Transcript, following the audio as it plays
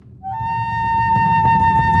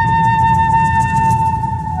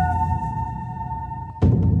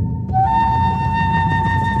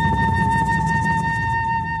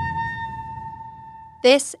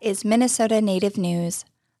This is Minnesota Native News.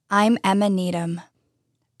 I'm Emma Needham.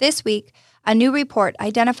 This week, a new report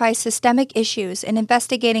identifies systemic issues in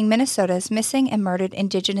investigating Minnesota's missing and murdered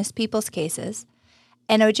Indigenous peoples cases.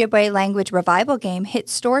 An Ojibwe Language revival game hit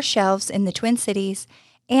store shelves in the Twin Cities,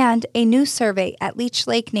 and a new survey at Leech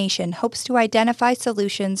Lake Nation hopes to identify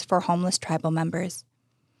solutions for homeless tribal members.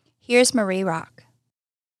 Here's Marie Rock.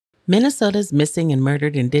 Minnesota's Missing and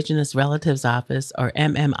Murdered Indigenous Relatives Office, or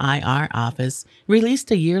MMIR office,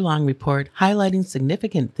 released a year-long report highlighting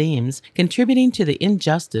significant themes contributing to the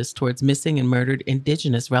injustice towards missing and murdered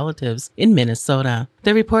Indigenous relatives in Minnesota.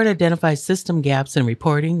 The report identifies system gaps in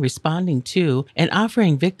reporting, responding to, and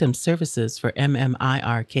offering victim services for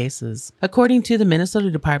MMIR cases. According to the Minnesota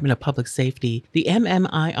Department of Public Safety, the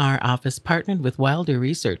MMIR office partnered with Wilder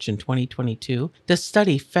Research in 2022 to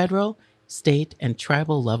study federal, state, and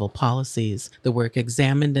tribal level policies. The work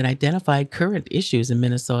examined and identified current issues in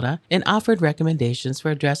Minnesota and offered recommendations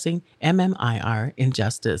for addressing MMIR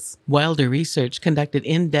injustice. Wilder Research conducted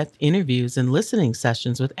in-depth interviews and listening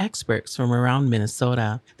sessions with experts from around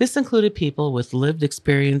Minnesota. This included people with lived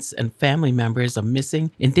experience and family members of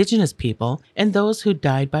missing Indigenous people and those who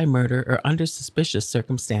died by murder or under suspicious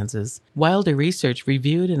circumstances. Wilder Research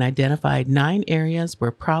reviewed and identified 9 areas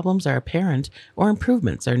where problems are apparent or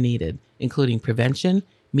improvements are needed, including prevention,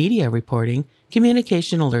 media reporting,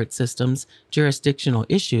 communication alert systems, jurisdictional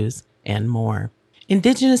issues, and more.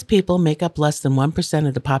 Indigenous people make up less than 1%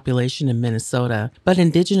 of the population in Minnesota, but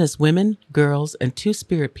Indigenous women, girls, and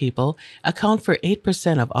Two-Spirit people account for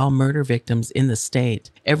 8% of all murder victims in the state.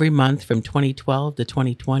 Every month from 2012 to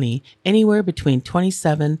 2020, anywhere between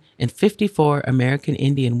 27 and 54 American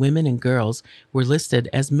Indian women and girls were listed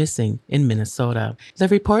as missing in Minnesota. The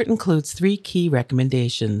report includes 3 key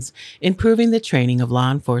recommendations: improving the training of law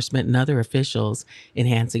enforcement and other officials,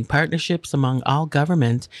 enhancing partnerships among all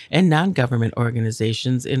government and non-government organizations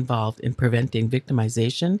involved in preventing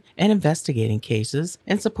victimization and investigating cases,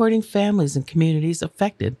 and supporting families and communities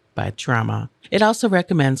affected by trauma. It also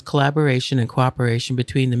recommends collaboration and cooperation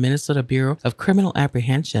between the Minnesota Bureau of Criminal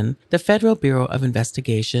Apprehension, the Federal Bureau of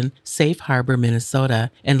Investigation, Safe Harbor,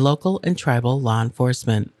 Minnesota, and local and tribal law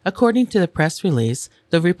enforcement. According to the press release,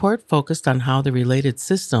 the report focused on how the related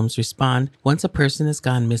systems respond once a person has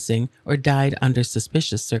gone missing or died under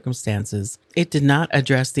suspicious circumstances. It did not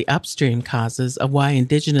address the upstream causes of why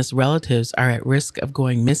Indigenous relatives are at risk of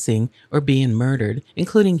going missing or being murdered,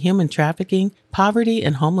 including human trafficking, poverty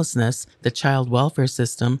and homelessness, the child welfare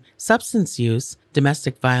system, substance use,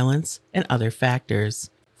 domestic violence, and other factors.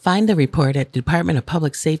 Find the report at Department of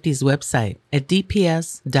Public Safety's website at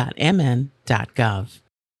dps.mn.gov.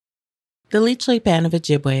 The Leech Lake Band of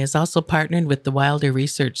Ojibwe has also partnered with the Wilder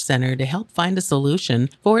Research Center to help find a solution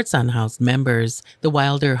for its unhoused members. The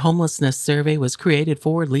Wilder Homelessness Survey was created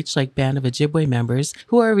for Leech Lake Band of Ojibwe members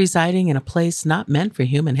who are residing in a place not meant for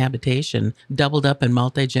human habitation, doubled up and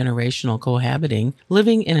multi-generational cohabiting,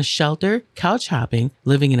 living in a shelter, couch hopping,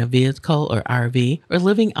 living in a vehicle or RV, or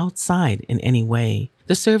living outside in any way.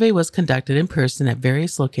 The survey was conducted in person at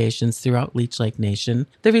various locations throughout Leech Lake Nation.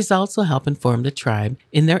 The results will help inform the tribe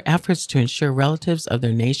in their efforts to ensure relatives of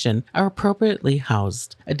their nation are appropriately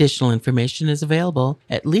housed. Additional information is available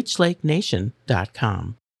at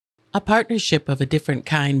leechlakenation.com. A partnership of a different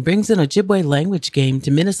kind brings an Ojibwe Language game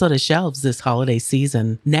to Minnesota shelves this holiday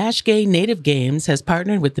season. Nashgay Native Games has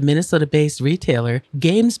partnered with the Minnesota-based retailer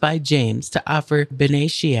Games by James to offer B'nai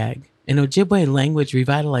Sheag, an Ojibwe Language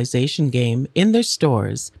revitalization game, in their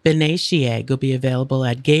stores. B'nai Sheag will be available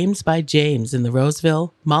at Games by James in the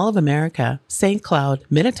Roseville, Mall of America, St. Cloud,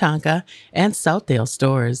 Minnetonka, and Southdale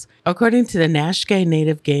stores. According to the Nashgay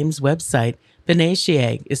Native Games website, B'nai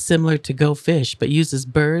Sheag is similar to Go Fish but uses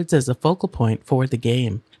birds as a focal point for the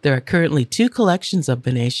game. There are currently 2 collections of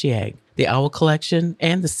B'nai Sheag, the Owl Collection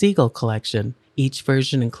and the Seagull Collection. Each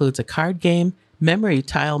version includes a card game, memory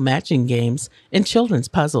tile matching games, and children's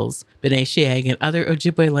puzzles. B'nai Sheag and other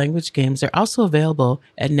Ojibwe Language games are also available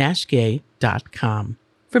at nashgay.com.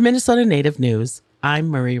 For Minnesota Native News, I'm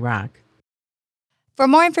Marie Rock. For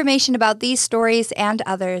more information about these stories and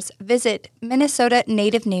others, visit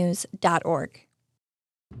minnesotanativenews.org.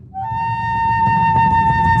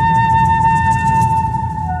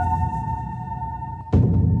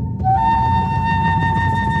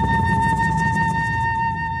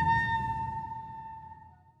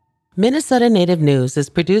 Minnesota Native News is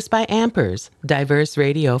produced by Ampers, diverse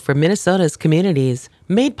radio for Minnesota's communities,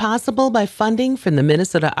 made possible by funding from the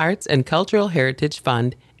Minnesota Arts and Cultural Heritage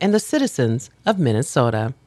Fund and the citizens of Minnesota.